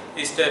mode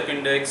step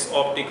index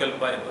optical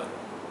fiber.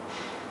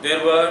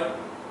 There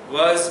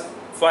was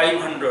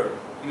 500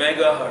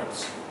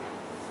 megahertz.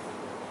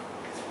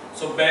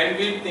 So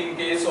bandwidth in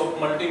case of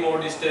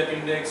multi-mode step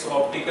index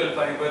optical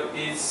fiber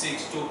is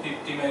 6 to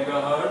 50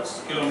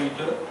 megahertz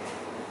kilometer.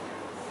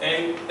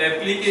 And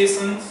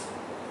applications,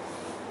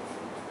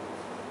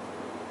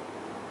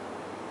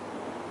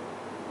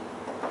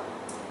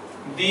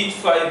 these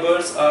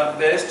fibers are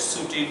best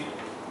suited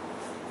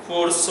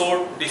for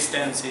short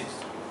distances,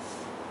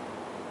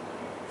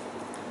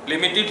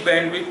 limited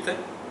bandwidth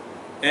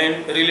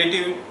and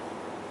relatively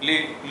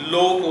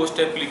low cost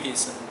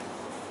application.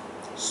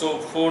 So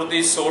for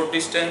these short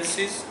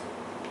distances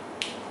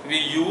we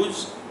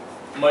use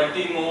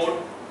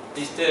multi-mode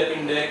step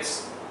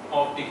index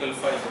optical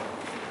fiber.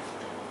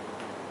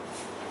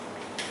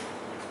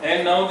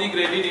 And now the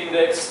graded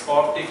index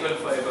optical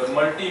fiber,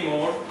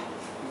 multi-mode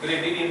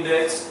graded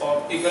index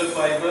optical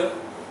fiber.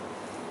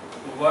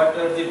 What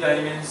are the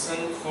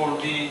dimensions for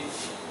the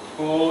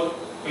core,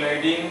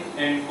 cladding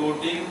and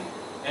coating,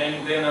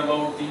 and then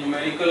about the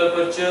numerical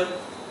aperture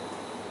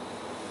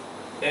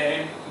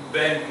and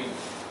bandwidth.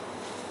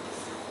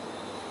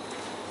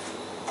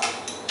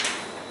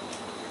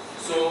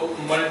 So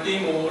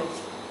multi-mode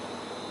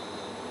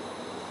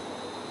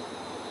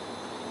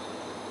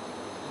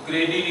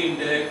graded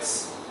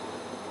index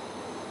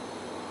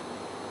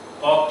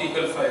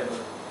optical fiber.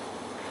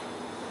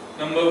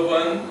 Number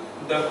one,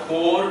 the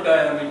core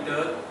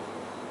diameter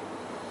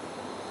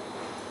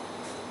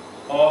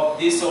of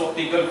this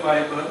optical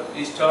fiber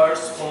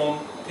starts from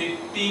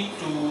 50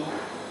 to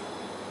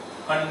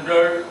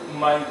 100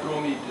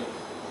 micrometer.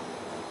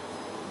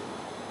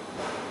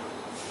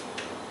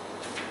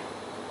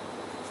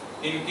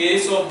 In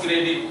case of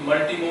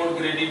multi-mode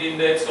graded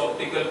index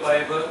optical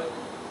fiber,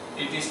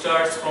 it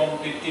starts from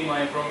 50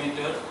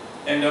 micrometer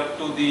and up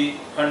to the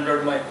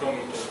 100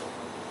 micrometer.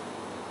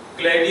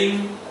 cladding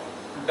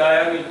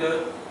diameter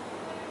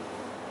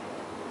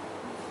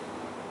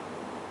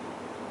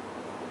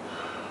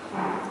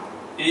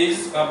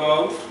is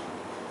about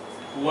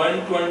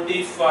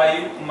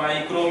 125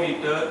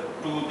 micrometer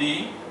to the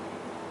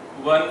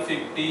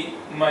 150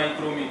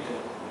 micrometer.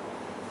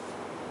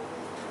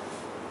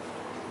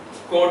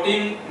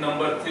 Coating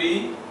number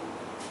 3,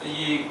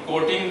 ये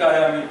coating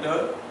diameter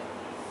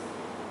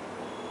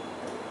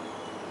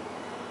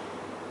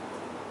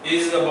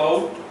is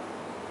about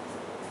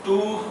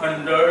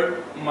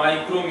 200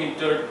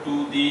 micrometer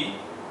to the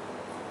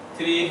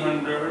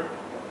 300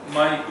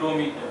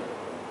 micrometer.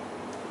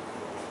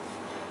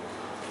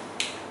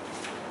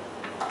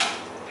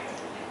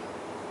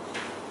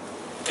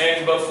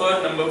 And buffer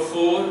number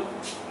 4,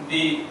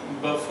 the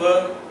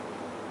buffer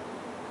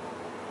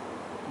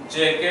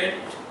jacket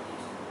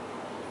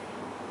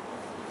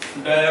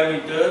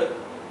diameter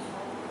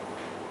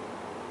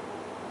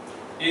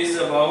is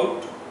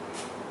about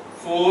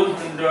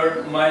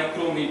 400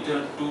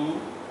 micrometer to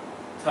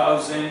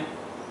 1000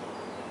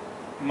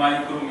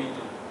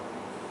 micrometer.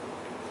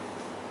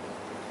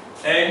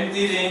 And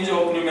the range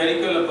of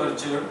numerical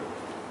aperture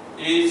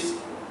is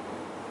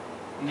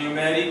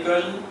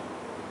numerical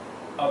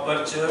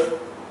aperture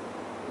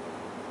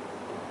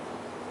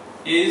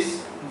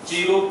is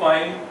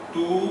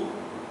 0.2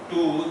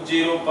 to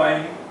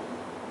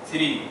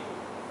 0.3.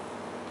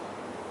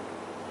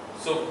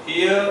 So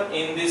here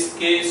in this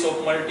case of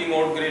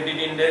multimode graded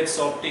index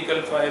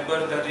optical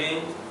fiber, the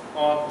range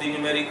of the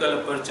numerical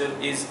aperture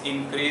is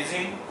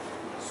increasing.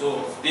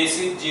 So this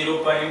is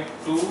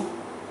 0.2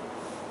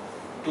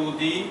 to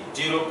the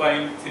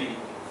 0.3.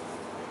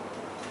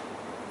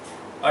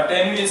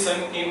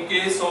 Attenuation in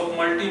case of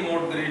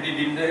multimode graded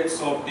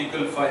index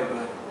optical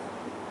fiber.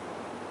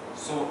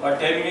 So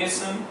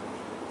attenuation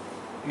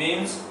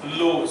means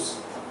loss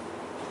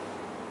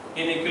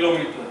in a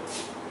kilometer.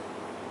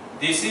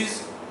 This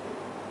is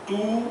 2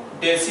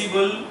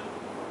 decibel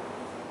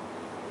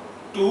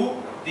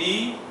to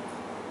the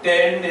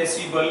 10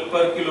 decibel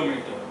per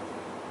kilometer.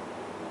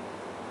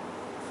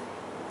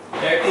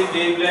 That is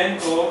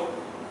wavelength of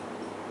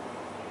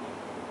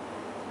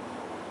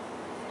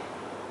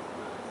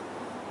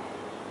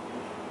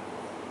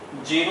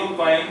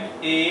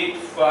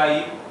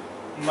 0.85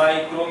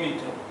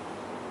 micrometer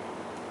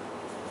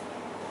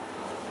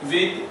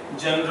with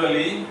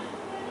generally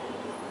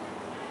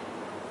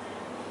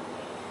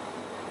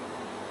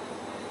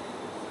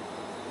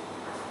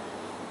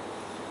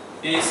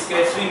a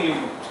scattering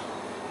limit.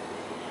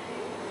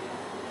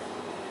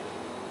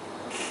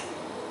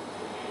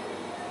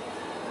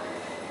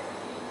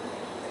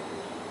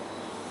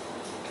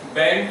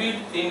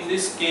 Bandwidth in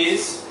this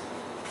case,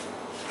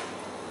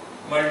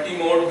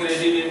 multimode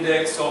graded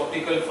index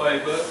optical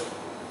fiber,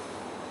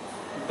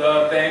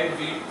 the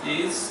bandwidth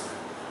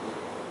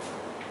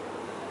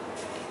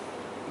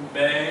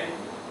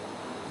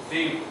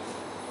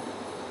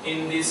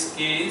in this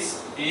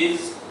case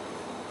is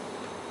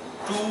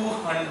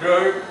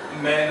 200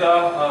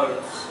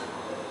 megahertz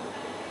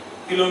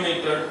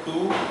kilometer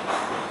to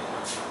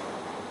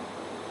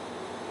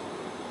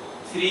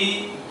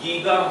 3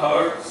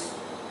 gigahertz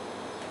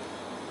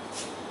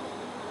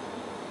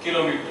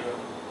kilometer.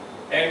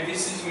 And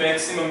this is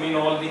maximum in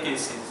all the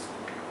cases.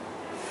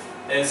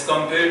 As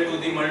compared to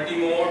the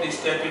multimode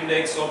step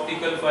index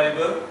optical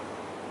fiber,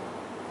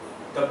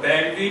 the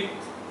bandwidth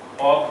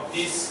of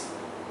this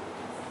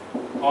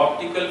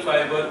optical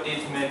fiber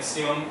is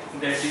maximum,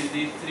 that is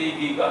the 3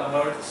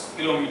 gigahertz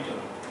kilometer.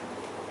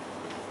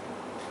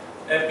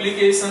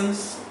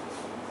 Applications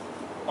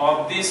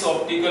of this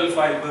optical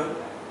fiber: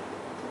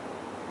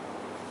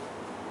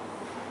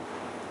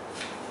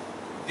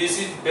 this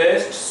is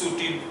best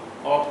suited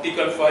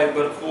optical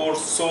fiber for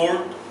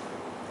short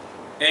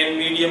and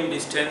medium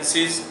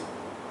distances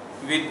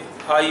with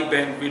high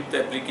bandwidth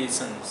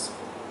applications.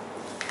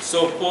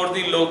 So for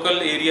the local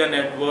area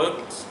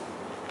networks,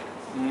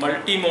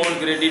 multimode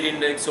graded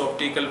index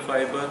optical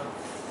fiber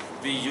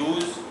we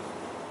use.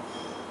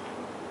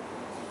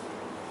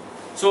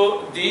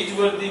 So these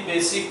were the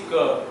basic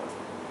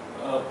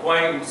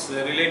points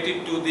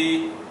related to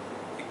the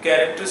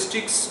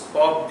characteristics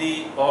of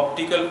the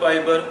optical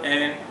fiber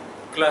and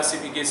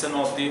classification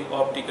of the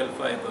optical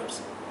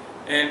fibers.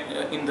 And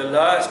in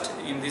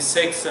this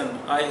section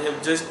I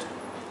have just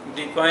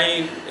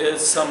defined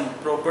some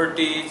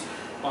properties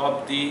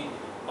of the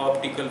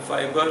optical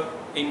fiber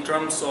in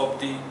terms of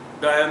the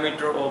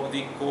diameter of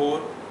the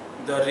core,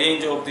 the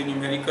range of the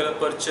numerical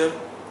aperture,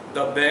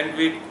 the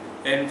bandwidth,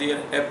 and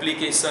their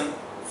application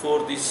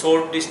for the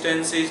short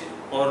distances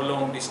or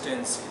long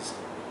distances.